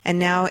And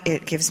now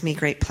it gives me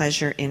great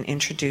pleasure in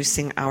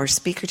introducing our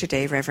speaker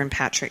today. Reverend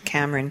Patrick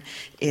Cameron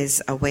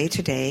is away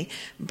today,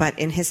 but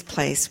in his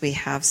place we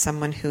have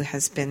someone who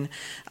has been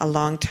a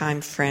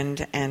longtime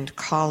friend and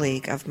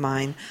colleague of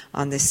mine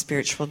on this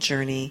spiritual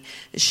journey.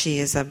 She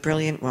is a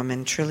brilliant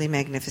woman, truly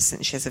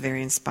magnificent. She has a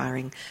very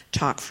inspiring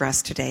talk for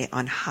us today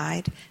on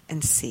Hide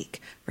and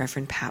Seek.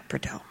 Reverend Pat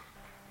Bordeaux.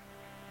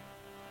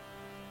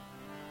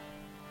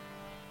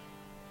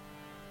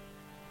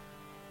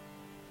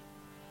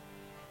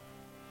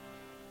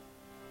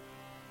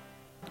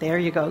 There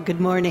you go.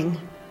 Good morning.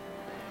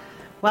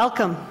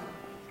 Welcome.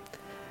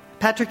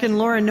 Patrick and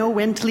Laura know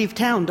when to leave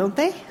town, don't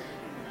they?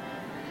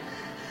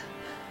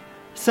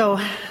 So,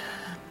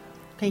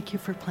 thank you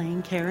for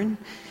playing, Karen.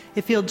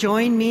 If you'll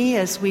join me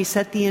as we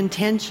set the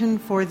intention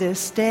for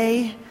this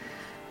day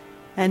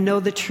and know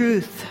the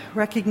truth,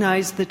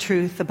 recognize the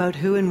truth about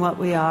who and what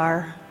we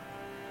are.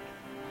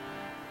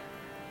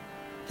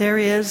 There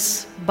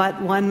is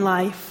but one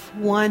life,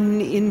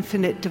 one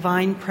infinite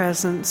divine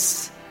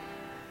presence,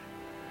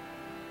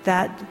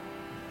 that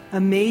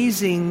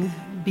amazing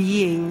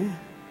being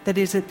that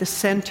is at the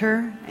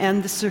center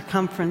and the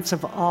circumference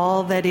of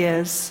all that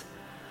is.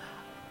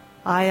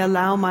 I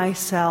allow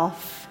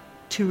myself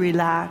to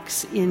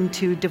relax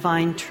into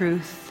divine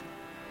truth.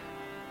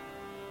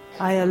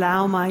 I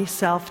allow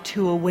myself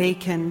to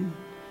awaken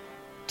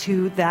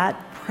to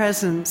that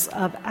presence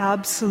of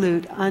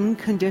absolute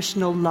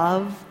unconditional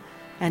love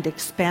and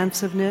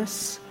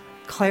expansiveness,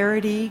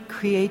 clarity,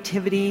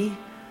 creativity,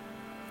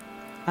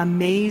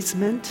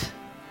 amazement,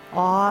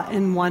 awe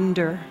and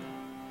wonder.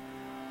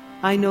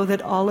 I know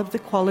that all of the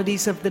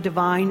qualities of the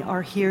divine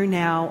are here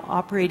now,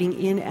 operating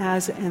in,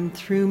 as, and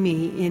through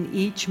me in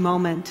each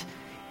moment,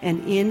 and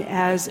in,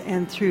 as,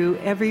 and through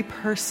every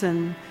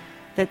person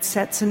that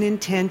sets an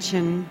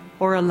intention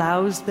or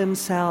allows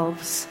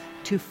themselves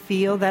to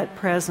feel that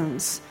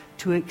presence,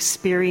 to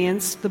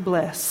experience the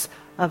bliss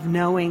of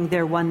knowing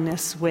their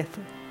oneness with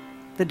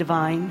the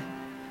divine.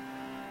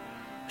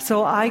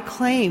 So I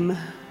claim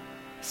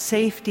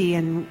safety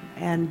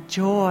and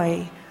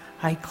joy.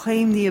 I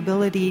claim the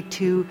ability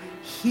to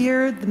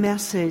hear the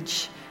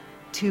message,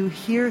 to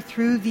hear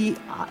through the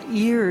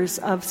ears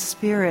of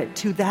spirit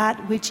to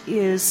that which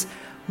is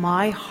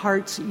my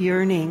heart's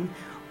yearning.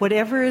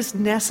 Whatever is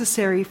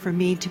necessary for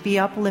me to be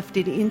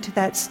uplifted into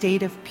that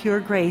state of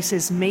pure grace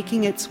is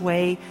making its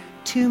way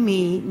to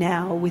me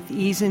now with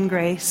ease and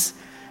grace.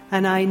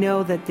 And I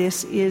know that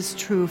this is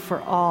true for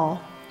all.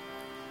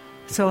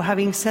 So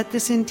having set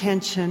this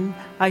intention,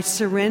 I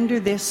surrender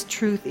this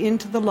truth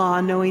into the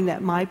law, knowing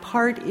that my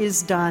part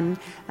is done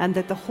and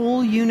that the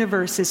whole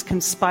universe is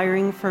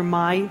conspiring for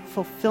my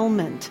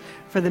fulfillment,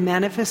 for the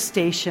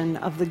manifestation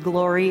of the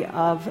glory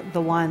of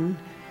the One.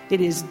 It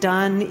is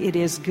done, it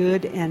is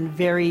good, and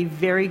very,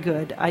 very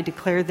good. I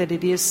declare that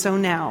it is so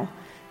now,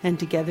 and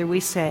together we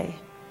say,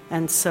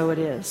 and so it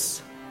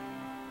is.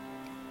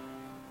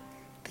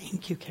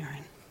 Thank you,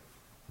 Karen.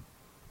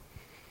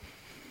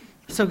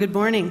 So good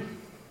morning.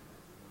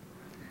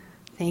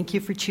 Thank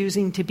you for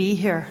choosing to be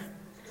here.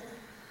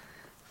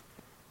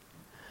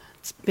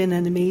 It's been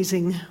an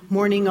amazing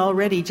morning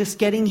already. Just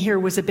getting here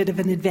was a bit of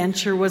an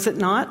adventure, was it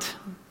not?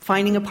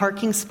 Finding a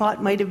parking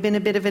spot might have been a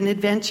bit of an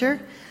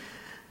adventure.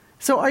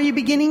 So are you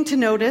beginning to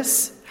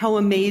notice how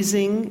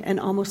amazing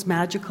and almost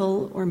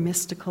magical or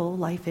mystical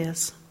life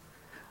is?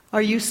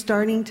 Are you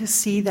starting to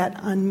see that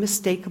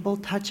unmistakable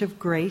touch of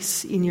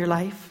grace in your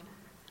life?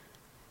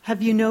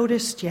 Have you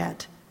noticed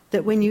yet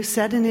that when you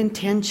set an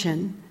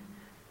intention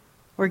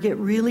or get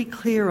really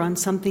clear on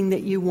something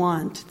that you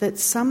want, that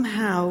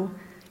somehow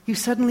you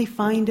suddenly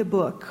find a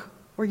book,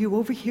 or you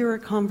overhear a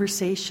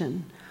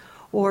conversation,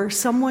 or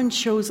someone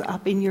shows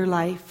up in your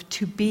life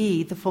to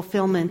be the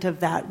fulfillment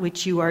of that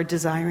which you are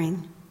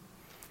desiring?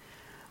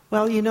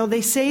 Well, you know,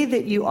 they say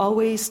that you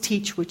always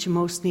teach what you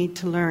most need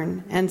to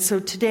learn. And so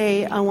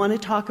today I want to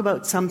talk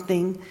about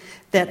something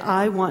that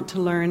I want to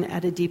learn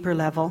at a deeper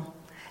level.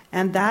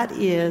 And that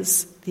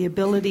is the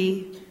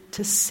ability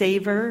to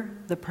savor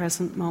the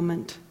present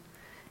moment.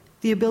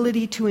 The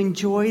ability to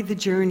enjoy the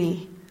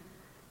journey,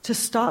 to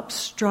stop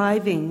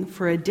striving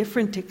for a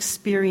different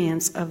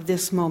experience of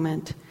this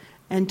moment,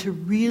 and to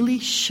really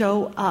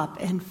show up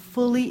and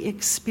fully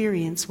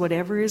experience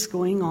whatever is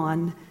going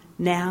on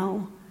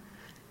now.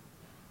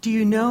 Do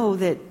you know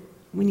that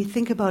when you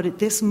think about it,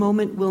 this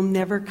moment will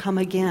never come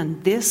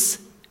again?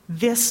 This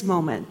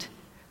moment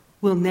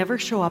will never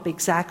show up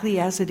exactly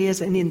as it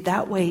is, and in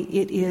that way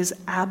it is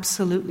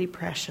absolutely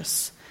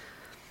precious.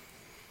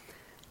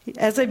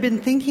 As I've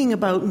been thinking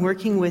about and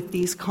working with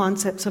these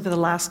concepts over the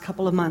last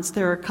couple of months,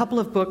 there are a couple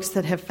of books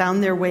that have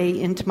found their way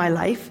into my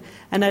life,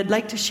 and I'd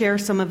like to share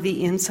some of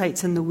the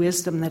insights and the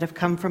wisdom that have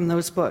come from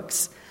those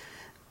books.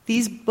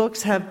 These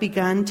books have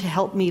begun to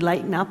help me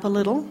lighten up a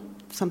little,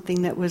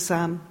 something that was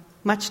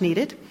much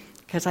needed,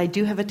 because I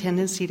do have a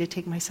tendency to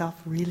take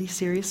myself really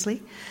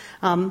seriously.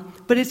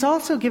 But it's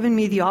also given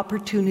me the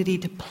opportunity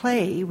to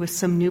play with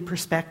some new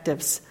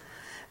perspectives.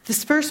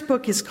 This first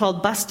book is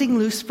called Busting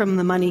Loose from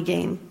the Money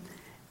Game.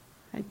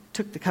 I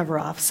took the cover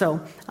off.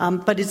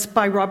 But it's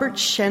by Robert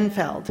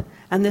Schenfeld.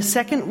 And the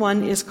second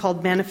one is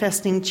called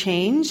Manifesting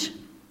Change,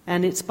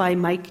 and it's by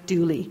Mike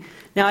Dooley.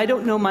 Now, I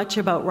don't know much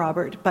about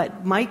Robert,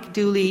 but Mike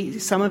Dooley,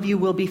 some of you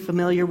will be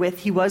familiar with.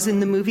 He was in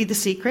the movie The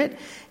Secret,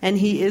 and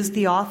he is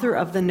the author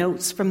of the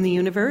Notes from the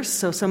Universe.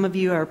 So some of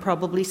you are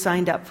probably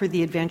signed up for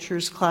the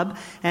Adventurers Club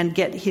and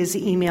get his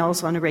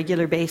emails on a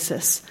regular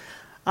basis.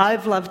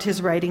 I've loved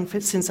his writing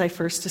since I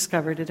first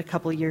discovered it a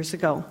couple years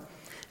ago.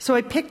 So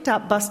I picked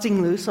up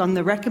Busting Loose on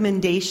the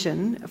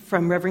recommendation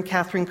from Reverend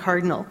Catherine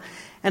Cardinal.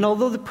 And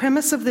although the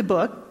premise of the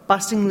book,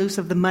 Busting Loose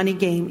of the Money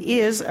Game,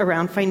 is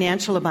around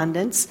financial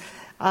abundance,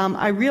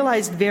 I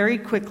realized very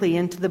quickly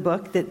into the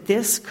book that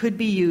this could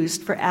be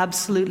used for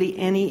absolutely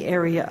any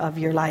area of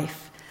your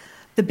life.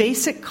 The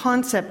basic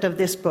concept of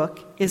this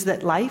book is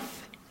that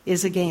life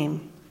is a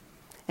game.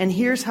 And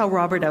here's how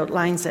Robert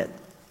outlines it.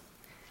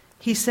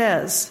 He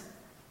says,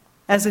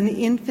 as an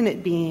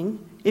infinite being,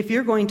 if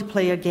you're going to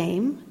play a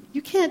game,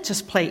 you can't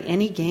just play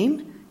any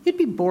game. You'd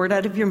be bored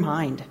out of your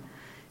mind.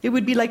 It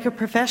would be like a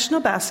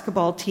professional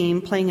basketball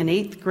team playing an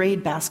 8th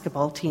grade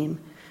basketball team.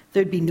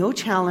 There'd be no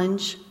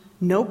challenge,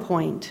 no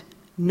point,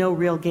 no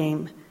real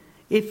game.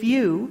 If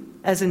you,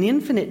 as an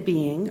infinite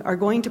being, are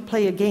going to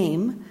play a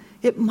game,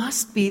 it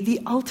must be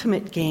the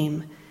ultimate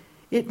game.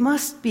 It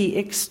must be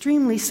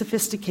extremely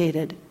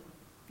sophisticated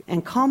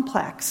and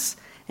complex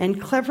and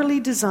cleverly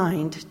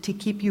designed to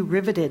keep you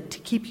riveted, to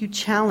keep you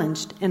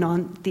challenged and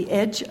on the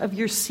edge of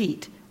your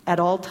seat at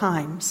all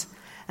times.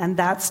 And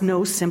that's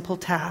no simple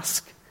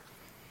task.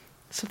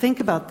 So think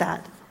about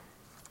that.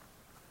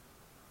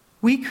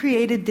 We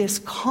created this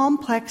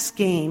complex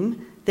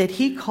game that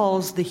he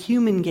calls the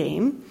human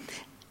game,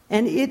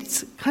 and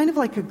it's kind of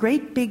like a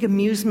great big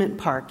amusement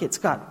park. It's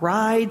got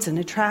rides and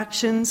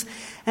attractions,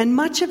 and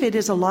much of it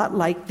is a lot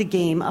like the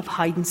game of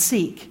hide and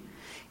seek.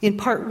 In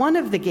part 1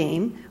 of the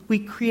game, we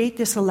create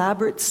this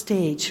elaborate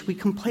stage. We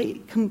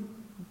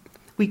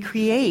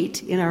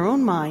create in our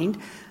own mind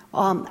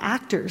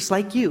actors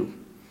like you.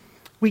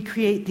 We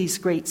create these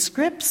great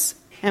scripts,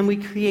 and we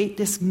create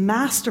this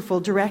masterful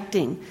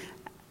directing,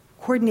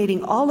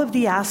 coordinating all of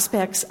the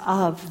aspects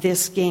of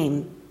this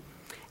game.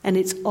 And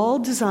it's all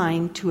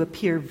designed to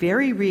appear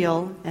very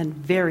real and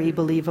very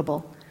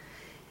believable.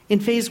 In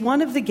phase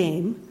 1 of the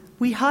game,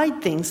 we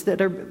hide things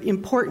that are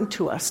important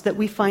to us, that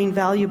we find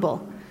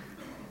valuable.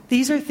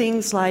 These are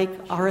things like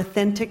our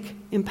authentic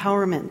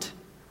empowerment,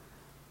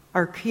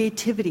 our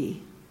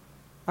creativity,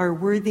 our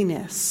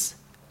worthiness,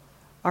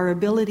 our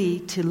ability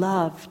to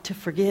love, to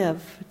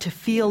forgive, to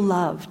feel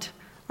loved,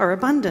 our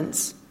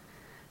abundance.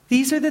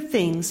 These are the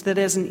things that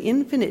as an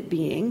infinite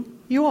being,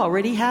 you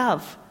already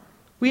have.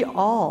 We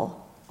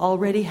all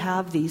already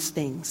have these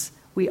things.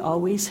 We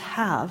always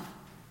have,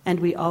 and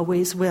we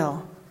always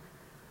will.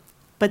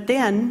 But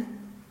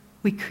then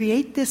we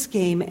create this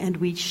game and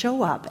we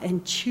show up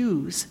and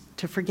choose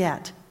to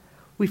forget.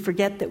 We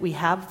forget that we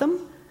have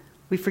them.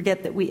 We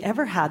forget that we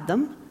ever had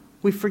them.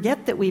 We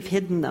forget that we've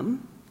hidden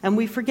them. And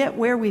we forget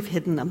where we've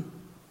hidden them.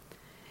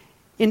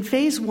 In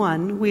phase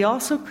 1, we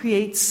also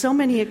create so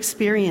many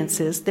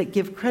experiences that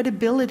give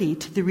credibility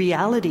to the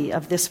reality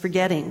of this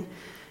forgetting,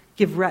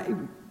 give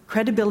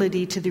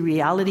credibility to the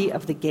reality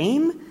of the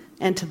game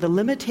and to the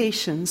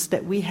limitations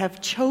that we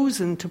have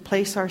chosen to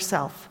place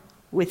ourselves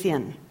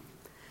within.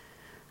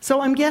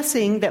 So I'm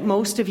guessing that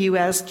most of you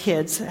as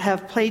kids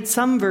have played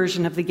some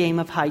version of the game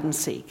of hide and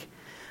seek.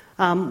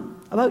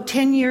 About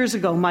 10 years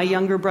ago, my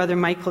younger brother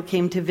Michael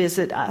came to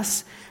visit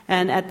us,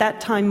 and at that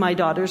time my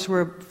daughters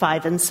were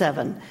 5 and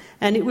 7.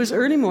 And it was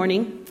early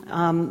morning.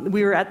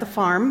 We were at the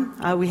farm.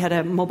 We had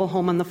a mobile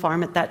home on the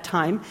farm at that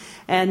time.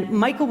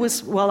 And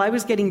while I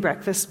was getting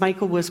breakfast,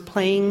 Michael was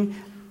playing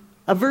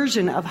a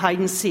version of hide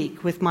and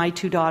seek with my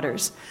 2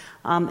 daughters.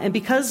 And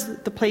because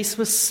the place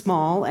was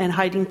small and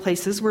hiding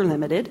places were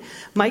limited,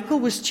 Michael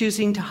was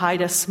choosing to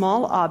hide a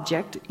small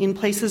object in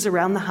places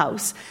around the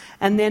house.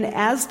 And then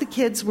as the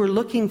kids were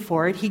looking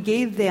for it, he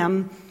gave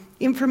them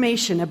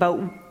information about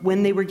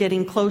when they were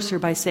getting closer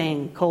by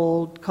saying,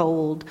 cold,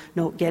 cold,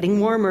 no, getting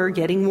warmer,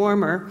 getting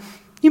warmer.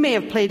 You may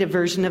have played a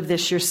version of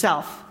this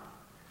yourself.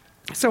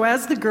 So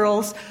as the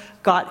girls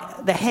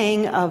got the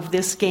hang of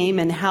this game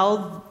and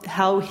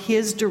how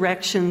his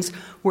directions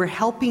were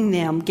helping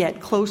them get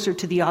closer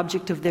to the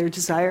object of their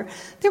desire,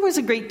 there was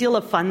a great deal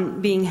of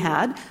fun being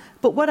had.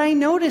 But what I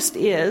noticed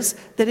is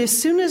that as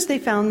soon as they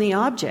found the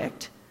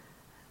object,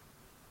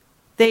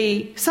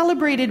 they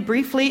celebrated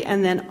briefly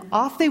and then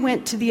off they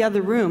went to the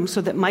other room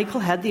so that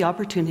Michael had the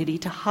opportunity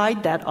to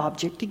hide that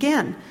object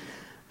again.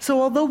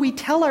 So although we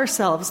tell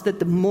ourselves that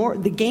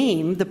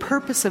the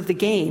purpose of the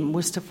game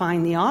was to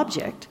find the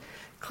object,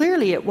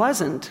 clearly it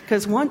wasn't,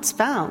 because once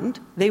found,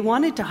 they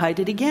wanted to hide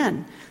it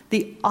again.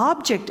 The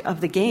object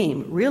of the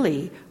game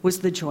really was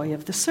the joy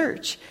of the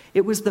search.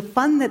 It was the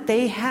fun that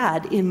they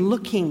had in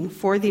looking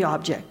for the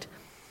object.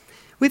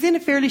 Within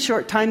a fairly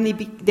short time,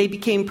 they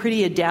became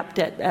pretty adept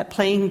at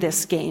playing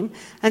this game.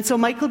 And so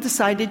Michael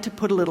decided to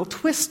put a little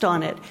twist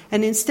on it.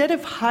 And instead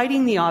of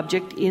hiding the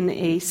object in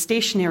a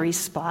stationary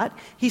spot,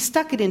 he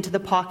stuck it into the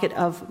pocket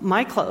of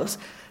my clothes,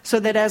 so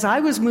that as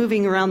I was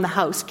moving around the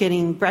house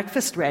getting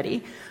breakfast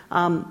ready,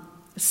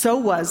 so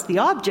was the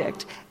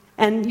object.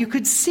 And you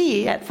could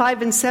see at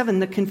 5 and 7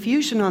 the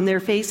confusion on their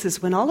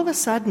faces when all of a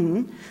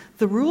sudden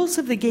the rules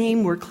of the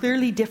game were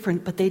clearly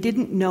different, but they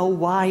didn't know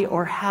why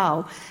or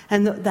how.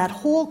 And that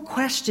whole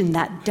question,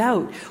 that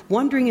doubt,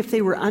 wondering if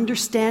they were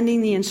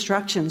understanding the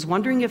instructions,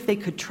 wondering if they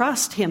could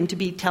trust him to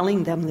be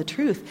telling them the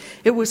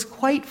truth. It was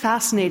quite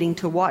fascinating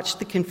to watch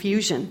the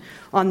confusion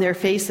on their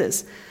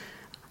faces.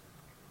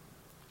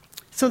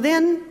 So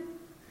then,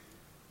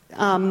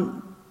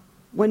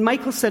 when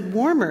Michael said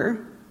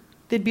warmer,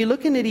 they'd be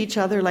looking at each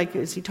other like,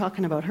 is he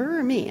talking about her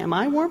or me? Am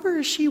I warmer or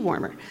is she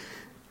warmer?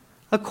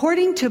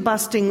 According to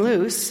Busting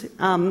Loose,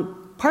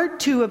 part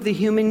 2 of the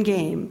human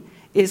game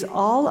is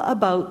all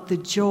about the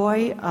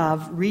joy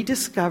of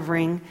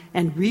rediscovering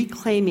and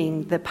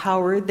reclaiming the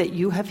power that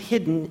you have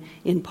hidden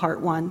in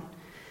part 1.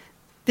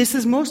 This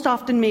is most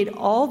often made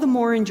all the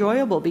more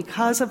enjoyable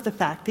because of the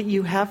fact that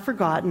you have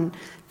forgotten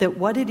that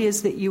what it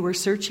is that you were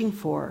searching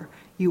for,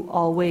 you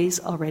always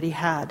already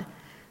had.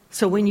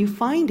 So when you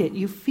find it,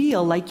 you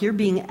feel like you're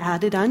being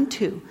added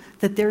unto,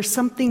 that there's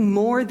something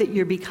more that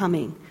you're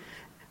becoming.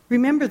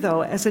 Remember,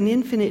 though, as an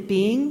infinite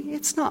being,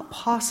 it's not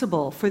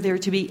possible for there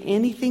to be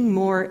anything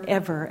more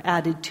ever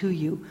added to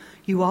you.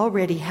 You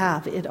already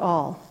have it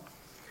all.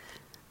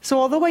 So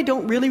although I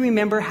don't really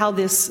remember how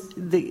the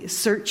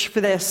search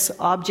for this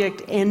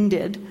object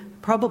ended,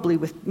 probably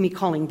with me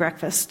calling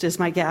breakfast is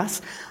my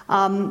guess,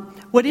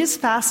 what is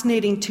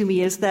fascinating to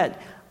me is that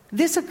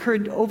this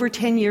occurred over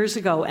 10 years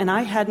ago, and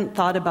I hadn't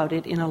thought about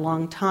it in a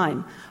long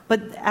time.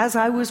 But as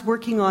I was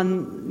working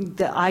on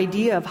the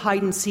idea of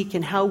hide and seek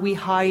and how we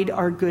hide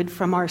our good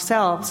from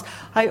ourselves,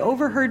 I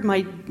overheard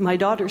my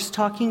daughters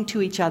talking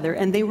to each other,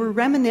 and they were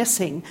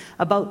reminiscing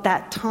about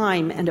that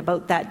time and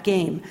about that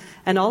game.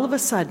 And all of a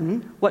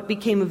sudden, what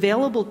became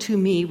available to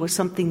me was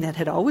something that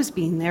had always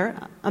been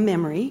there, a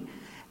memory,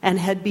 and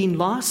had been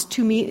lost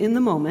to me in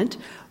the moment,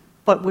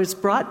 but was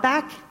brought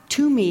back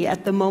to me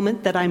at the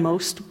moment that I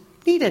most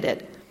needed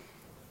it.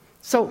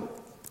 So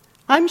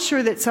I'm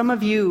sure that some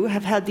of you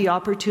have had the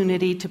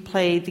opportunity to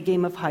play the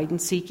game of hide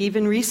and seek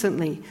even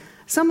recently.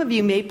 Some of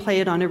you may play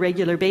it on a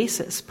regular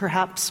basis,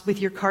 perhaps with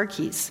your car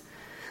keys.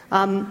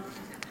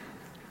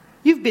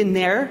 You've been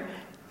there.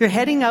 You're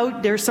heading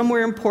out. There's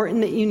somewhere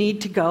important that you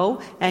need to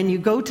go, and you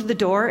go to the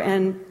door,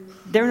 and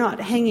they're not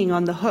hanging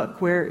on the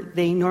hook where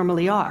they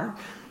normally are.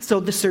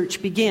 So the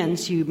search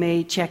begins. You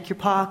may check your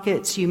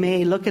pockets, you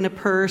may look in a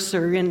purse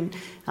or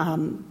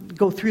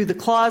go through the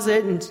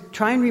closet and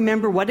try and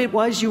remember what it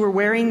was you were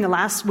wearing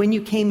when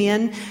you came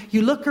in.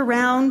 You look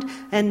around,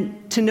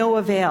 and to no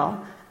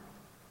avail.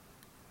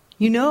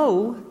 You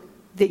know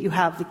that you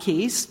have the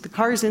keys. The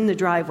car's in the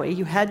driveway.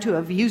 You had to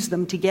have used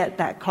them to get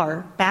that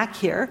car back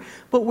here.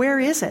 But where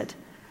is it?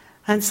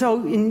 And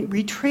so in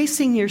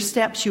retracing your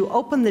steps, you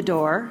open the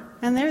door,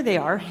 and there they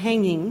are,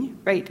 hanging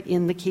right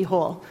in the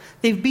keyhole.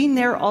 They've been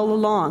there all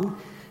along.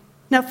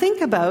 Now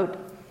think about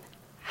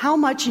how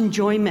much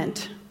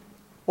enjoyment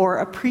or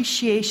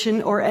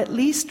appreciation or at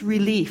least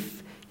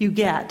relief you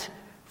get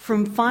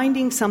from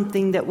finding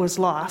something that was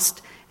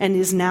lost and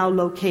is now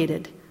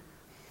located.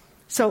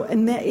 So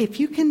if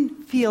you can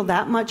feel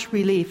that much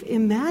relief,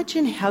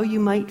 imagine how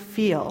you might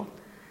feel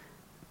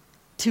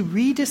to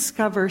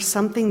rediscover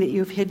something that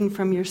you've hidden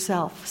from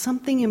yourself,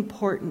 something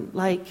important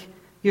like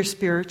your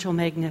spiritual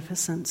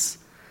magnificence,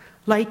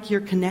 like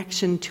your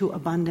connection to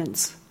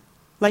abundance,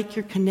 like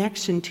your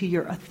connection to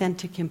your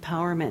authentic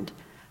empowerment.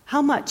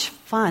 How much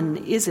fun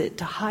is it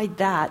to hide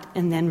that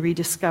and then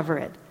rediscover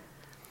it?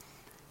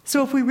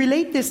 So if we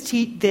relate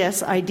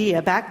this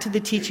idea back to the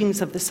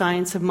teachings of the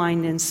science of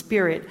mind and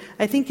spirit,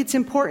 I think it's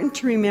important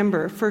to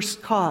remember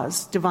first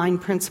cause, divine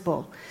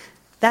principle.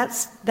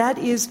 That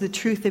is the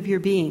truth of your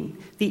being.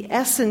 The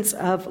essence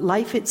of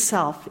life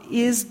itself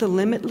is the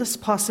limitless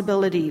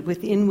possibility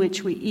within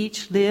which we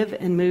each live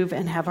and move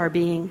and have our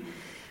being.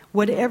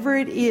 Whatever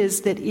it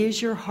is that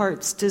is your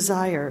heart's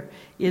desire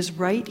is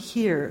right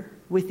here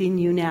within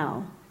you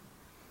now.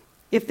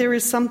 If there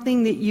is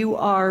something that you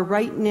are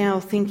right now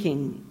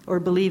thinking or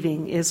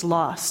believing is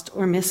lost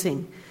or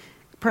missing,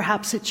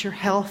 perhaps it's your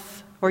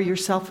health or your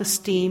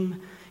self-esteem,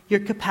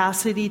 your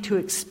capacity to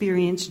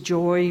experience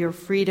joy or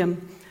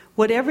freedom.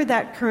 Whatever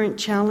that current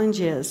challenge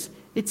is,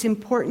 it's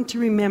important to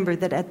remember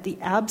that at the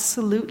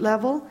absolute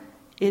level,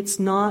 it's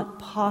not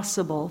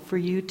possible for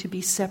you to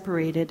be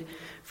separated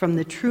from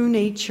the true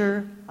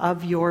nature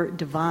of your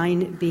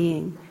divine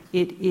being.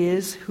 It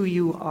is who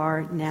you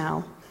are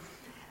now.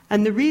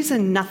 And the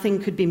reason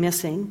nothing could be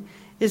missing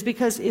is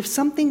because if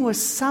something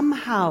was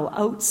somehow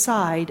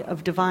outside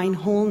of divine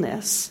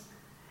wholeness,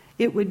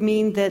 it would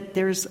mean that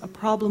there's a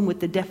problem with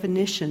the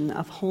definition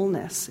of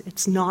wholeness.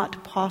 It's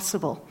not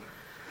possible.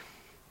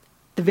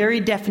 The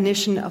very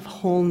definition of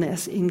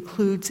wholeness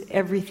includes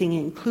everything,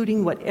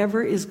 including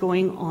whatever is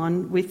going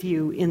on with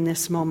you in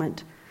this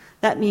moment.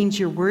 That means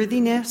your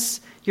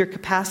worthiness, your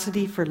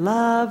capacity for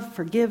love,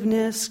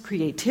 forgiveness,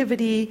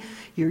 creativity,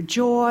 your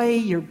joy,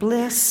 your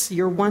bliss,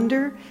 your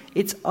wonder.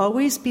 It's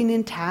always been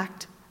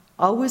intact,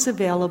 always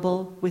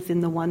available within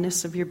the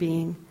oneness of your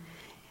being.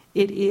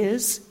 It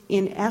is,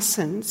 in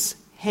essence,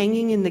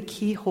 hanging in the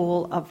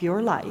keyhole of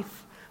your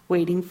life,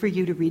 waiting for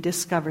you to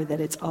rediscover that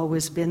it's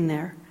always been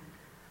there.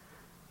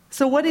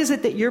 So what is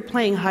it that you're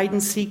playing hide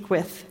and seek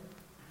with?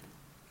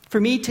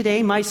 For me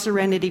today, my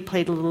serenity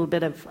played a little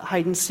bit of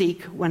hide and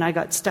seek when I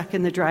got stuck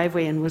in the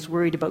driveway and was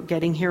worried about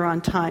getting here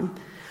on time.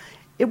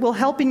 It will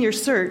help in your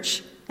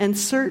search, and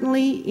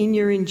certainly in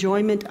your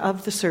enjoyment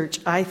of the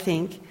search, I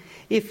think,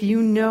 if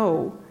you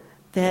know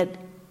that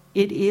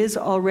it is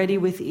already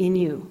within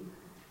you.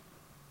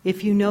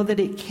 If you know that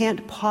it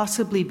can't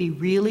possibly be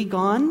really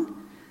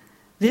gone,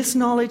 this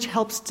knowledge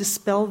helps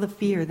dispel the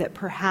fear that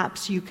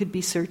perhaps you could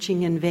be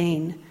searching in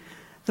vain.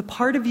 The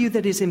part of you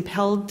that is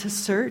impelled to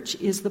search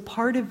is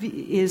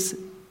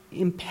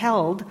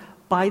impelled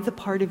by the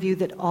part of you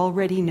that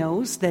already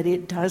knows that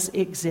it does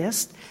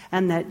exist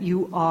and that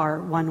you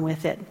are one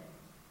with it.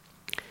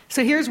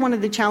 So here's one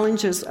of the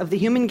challenges of the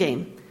human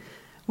game.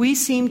 We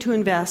seem to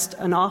invest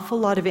an awful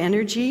lot of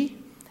energy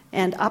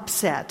and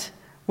upset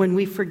when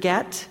we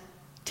forget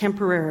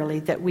temporarily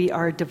that we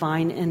are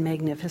divine and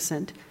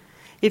magnificent.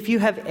 If you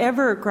have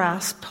ever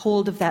grasped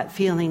hold of that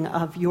feeling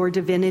of your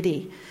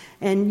divinity,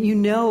 and you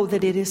know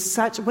that it is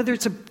such, whether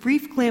it's a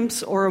brief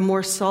glimpse or a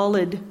more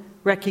solid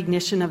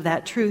recognition of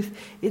that truth,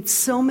 it's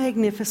so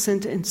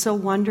magnificent and so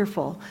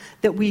wonderful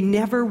that we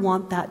never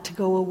want that to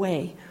go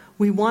away.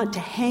 We want to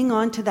hang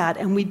on to that,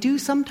 and we do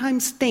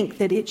sometimes think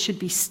that it should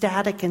be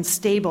static and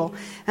stable,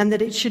 and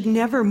that it should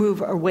never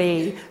move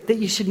away, that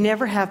you should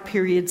never have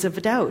periods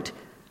of doubt.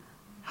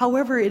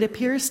 However, it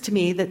appears to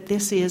me that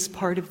this is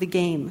part of the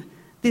game.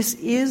 This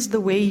is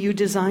the way you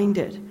designed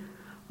it.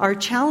 Our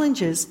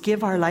challenges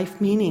give our life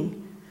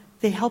meaning.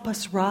 They help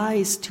us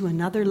rise to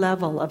another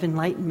level of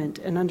enlightenment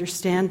and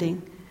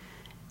understanding.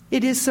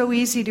 It is so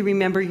easy to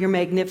remember your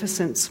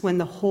magnificence when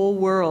the whole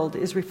world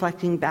is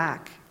reflecting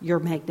back your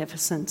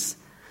magnificence.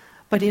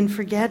 But in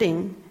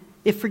forgetting,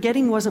 if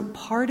forgetting wasn't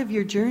part of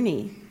your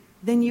journey,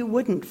 then you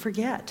wouldn't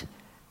forget.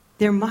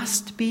 There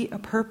must be a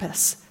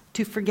purpose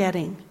to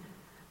forgetting.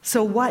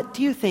 So what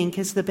do you think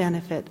is the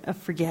benefit of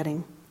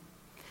forgetting?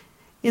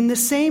 In the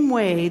same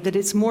way that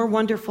it's more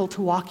wonderful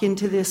to walk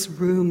into this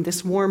room,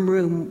 this warm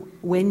room,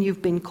 when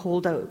you've been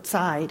cold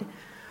outside,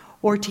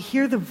 or to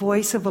hear the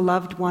voice of a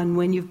loved one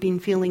when you've been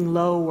feeling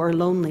low or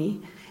lonely,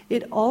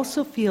 it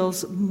also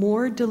feels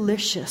more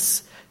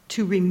delicious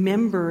to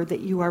remember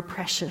that you are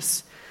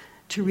precious,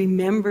 to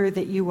remember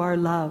that you are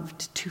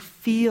loved, to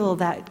feel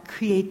that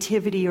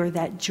creativity or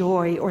that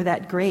joy or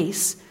that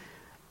grace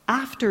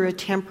after a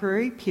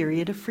temporary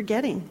period of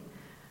forgetting.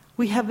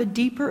 We have a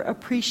deeper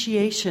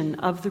appreciation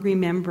of the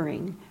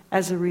remembering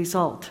as a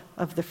result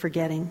of the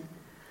forgetting.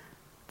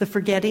 The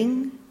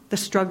forgetting, the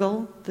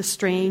struggle, the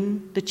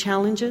strain, the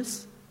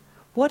challenges,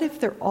 what if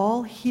they're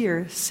all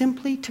here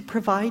simply to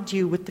provide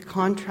you with the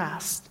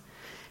contrast,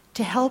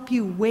 to help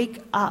you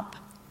wake up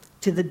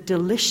to the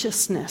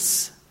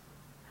deliciousness,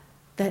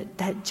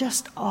 that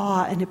just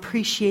awe and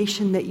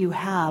appreciation that you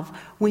have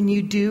when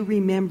you do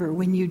remember,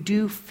 when you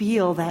do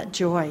feel that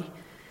joy.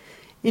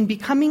 In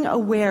becoming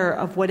aware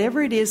of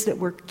whatever it is that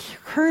we're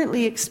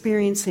currently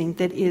experiencing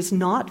that is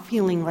not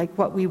feeling like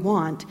what we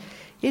want,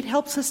 it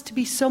helps us to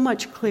be so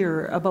much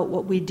clearer about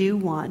what we do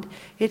want.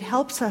 It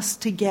helps us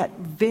to get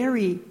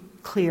very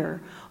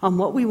clear on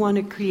what we want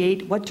to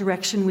create, what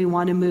direction we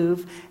want to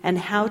move, and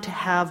how to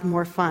have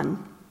more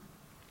fun.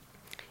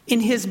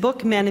 In his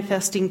book,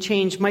 Manifesting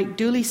Change, Mike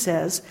Dooley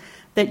says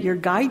that your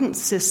guidance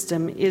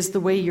system is the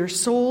way your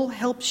soul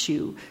helps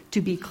you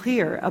to be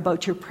clear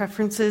about your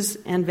preferences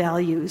and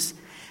values.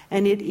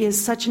 And it is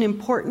such an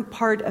important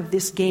part of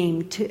this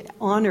game to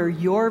honor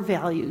your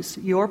values,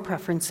 your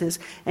preferences,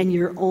 and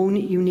your own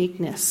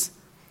uniqueness.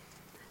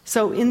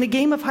 So in the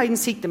game of hide and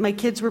seek that my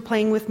kids were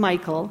playing with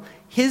Michael,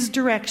 his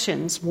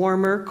directions,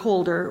 warmer,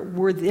 colder,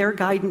 were their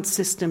guidance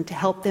system to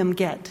help them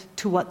get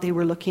to what they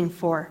were looking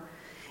for.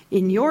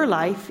 In your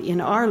life,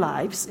 in our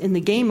lives, in the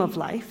game of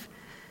life,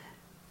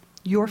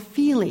 your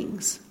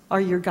feelings are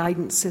your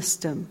guidance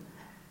system.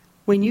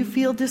 When you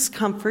feel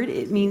discomfort,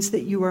 it means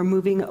that you are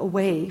moving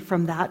away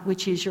from that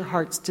which is your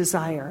heart's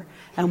desire.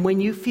 And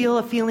when you feel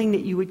a feeling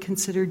that you would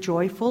consider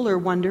joyful or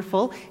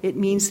wonderful, it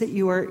means that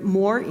you are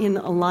more in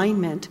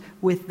alignment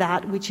with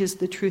that which is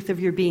the truth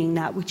of your being,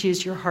 that which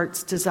is your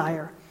heart's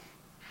desire.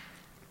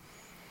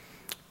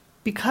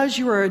 Because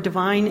you are a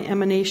divine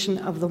emanation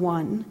of the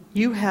One,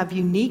 you have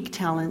unique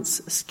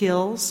talents,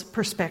 skills,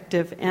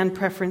 perspective, and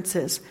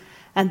preferences,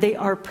 and they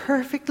are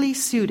perfectly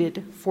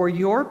suited for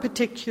your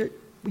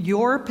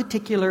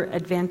particular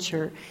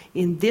adventure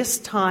in this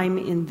time,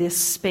 in this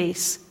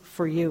space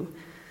for you.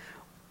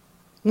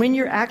 When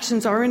your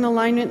actions are in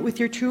alignment with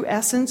your true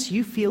essence,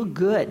 you feel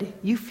good.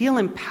 You feel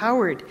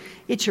empowered.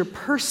 It's your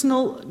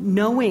personal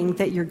knowing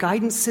that your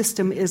guidance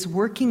system is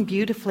working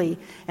beautifully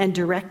and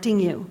directing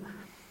you.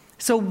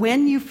 So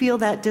when you feel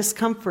that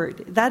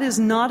discomfort, that is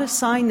not a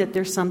sign that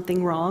there's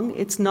something wrong.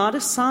 It's not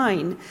a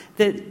sign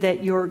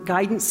that your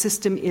guidance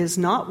system is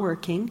not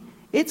working.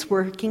 It's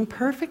working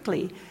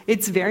perfectly.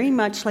 It's very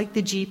much like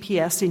the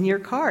GPS in your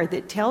car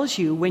that tells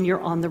you when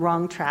you're on the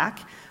wrong track.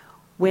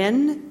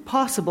 When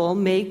possible,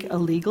 make a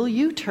legal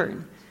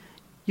U-turn.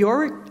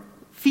 Your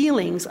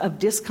feelings of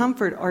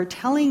discomfort are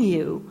telling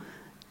you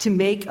to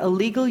make a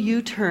legal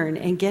U-turn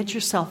and get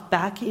yourself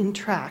back in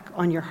track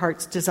on your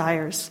heart's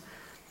desires.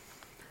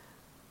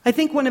 I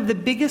think one of the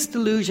biggest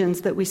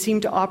delusions that we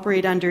seem to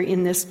operate under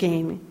in this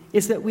game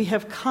is that we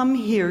have come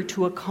here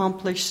to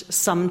accomplish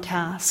some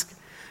task.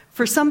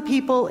 For some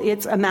people,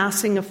 it's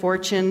amassing a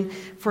fortune.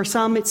 For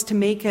some, it's to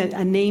make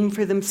a name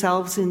for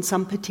themselves in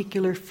some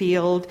particular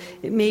field.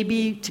 It may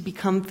be to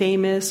become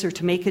famous or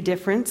to make a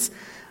difference.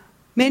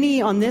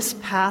 Many on this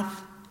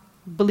path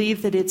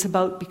believe that it's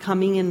about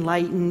becoming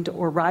enlightened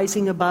or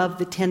rising above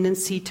the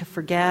tendency to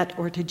forget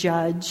or to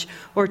judge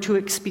or to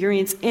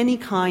experience any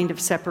kind of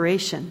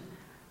separation.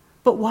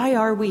 But why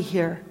are we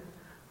here?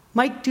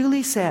 Mike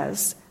Dooley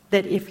says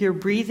that if you're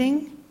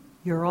breathing,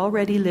 you're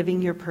already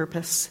living your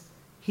purpose.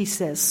 He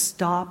says,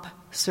 stop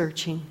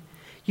searching.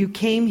 You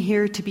came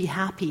here to be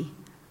happy,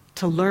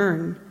 to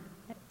learn,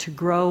 to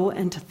grow,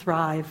 and to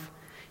thrive.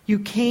 You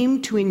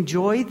came to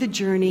enjoy the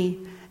journey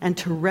and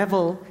to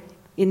revel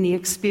in the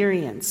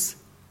experience.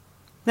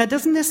 Now,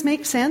 doesn't this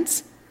make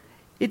sense?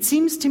 It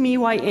seems to me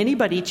why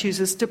anybody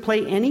chooses to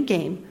play any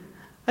game.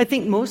 I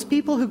think most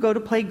people who go to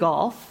play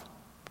golf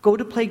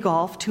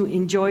to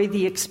enjoy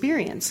the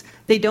experience.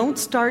 They don't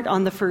start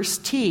on the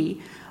first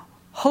tee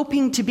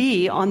hoping to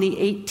be on the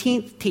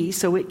 18th tee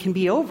so it can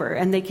be over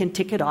and they can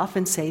tick it off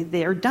and say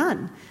they're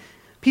done.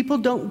 People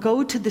don't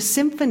go to the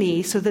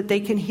symphony so that they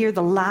can hear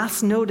the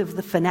last note of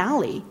the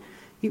finale.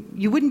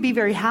 You wouldn't be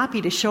very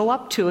happy to show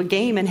up to a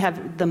game and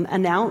have them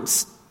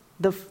announce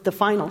the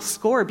final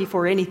score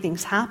before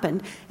anything's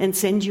happened and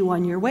send you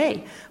on your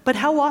way. But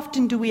how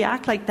often do we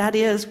act like that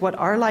is what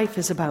our life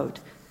is about?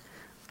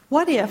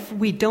 What if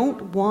we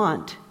don't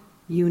want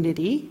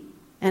unity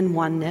and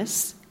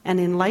oneness and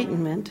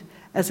enlightenment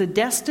as a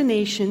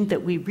destination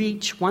that we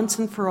reach once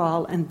and for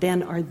all and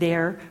then are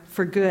there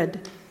for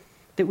good,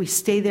 that we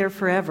stay there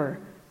forever?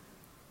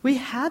 We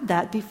had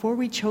that before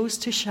we chose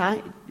to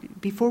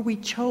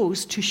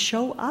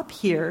show up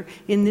here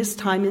in this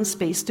time and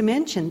space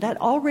dimension. That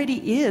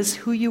already is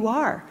who you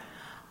are.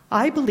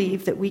 I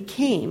believe that we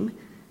came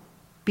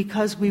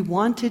because we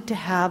wanted to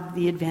have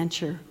the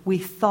adventure. We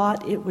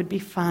thought it would be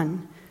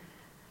fun.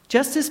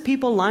 Just as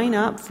people line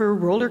up for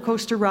roller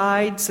coaster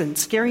rides and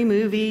scary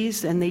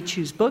movies, and they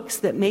choose books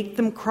that make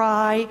them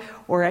cry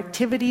or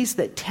activities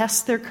that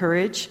test their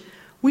courage,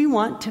 we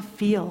want to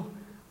feel,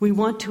 we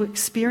want to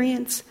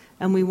experience,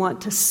 and we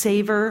want to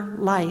savor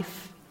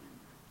life.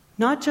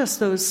 Not just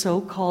those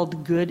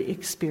so-called good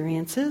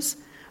experiences,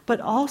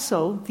 but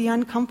also the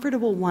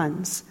uncomfortable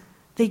ones.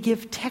 They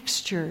give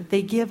texture,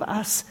 they give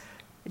us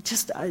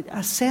just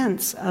a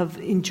sense of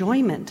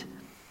enjoyment.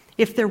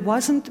 If there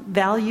wasn't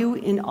value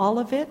in all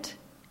of it,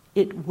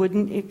 it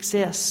wouldn't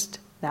exist.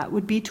 That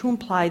would be to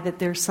imply that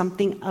there's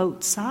something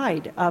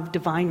outside of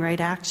divine right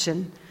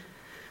action.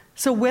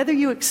 So whether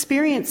you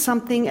experience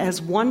something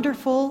as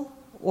wonderful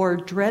or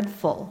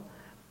dreadful,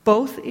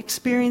 both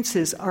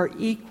experiences are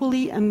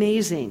equally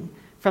amazing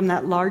from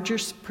that larger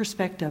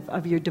perspective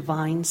of your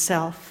divine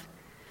self.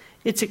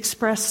 It's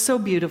expressed so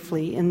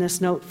beautifully in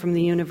this note from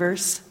the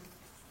universe.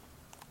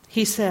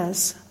 He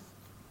says,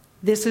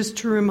 "This is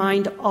to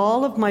remind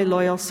all of my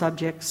loyal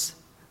subjects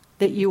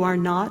that you are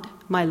not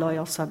my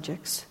loyal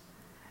subjects,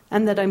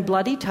 and that I'm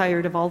bloody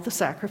tired of all the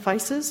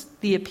sacrifices,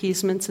 the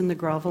appeasements, and the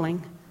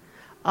groveling.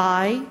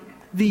 I,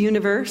 the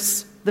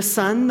universe, the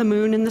sun, the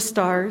moon, and the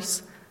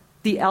stars,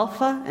 the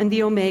Alpha and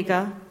the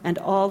Omega, and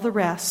all the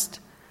rest,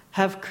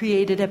 have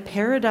created a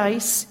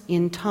paradise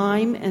in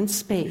time and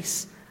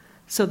space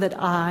so that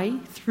I,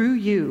 through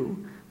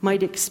you,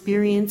 might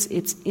experience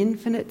its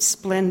infinite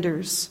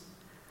splendors,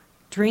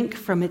 drink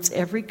from its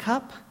every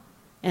cup,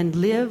 and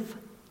live,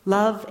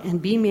 love,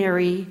 and be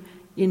merry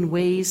in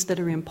ways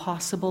that are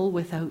impossible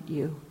without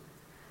you.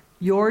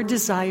 Your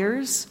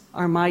desires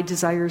are my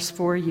desires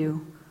for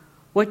you.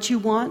 What you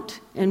want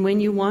and when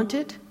you want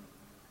it,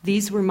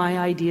 these were my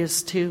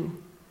ideas too.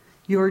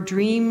 Your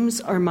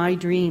dreams are my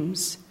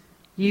dreams.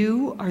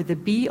 You are the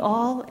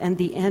be-all and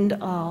the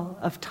end-all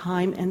of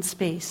time and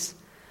space,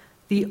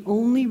 the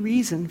only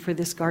reason for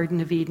this Garden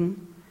of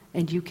Eden,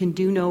 and you can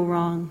do no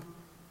wrong.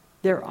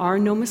 There are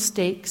no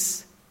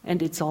mistakes,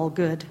 and it's all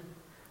good.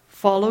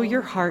 Follow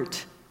your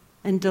heart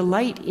and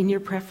delight in your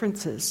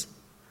preferences.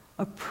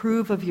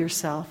 Approve of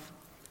yourself.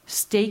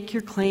 Stake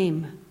your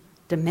claim.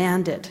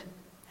 Demand it.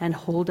 And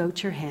hold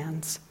out your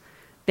hands.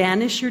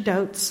 Banish your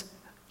doubts.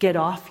 Get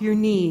off your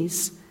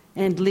knees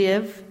and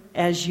live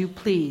as you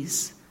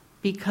please.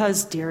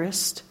 Because,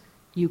 dearest,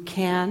 you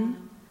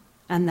can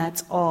and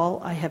that's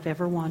all I have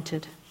ever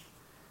wanted.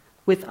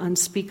 With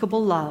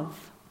unspeakable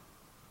love,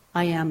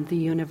 I am the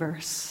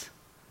universe.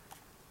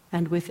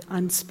 And with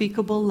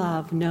unspeakable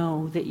love,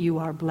 know that you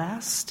are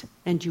blessed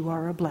and you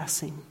are a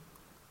blessing.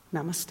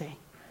 Namaste.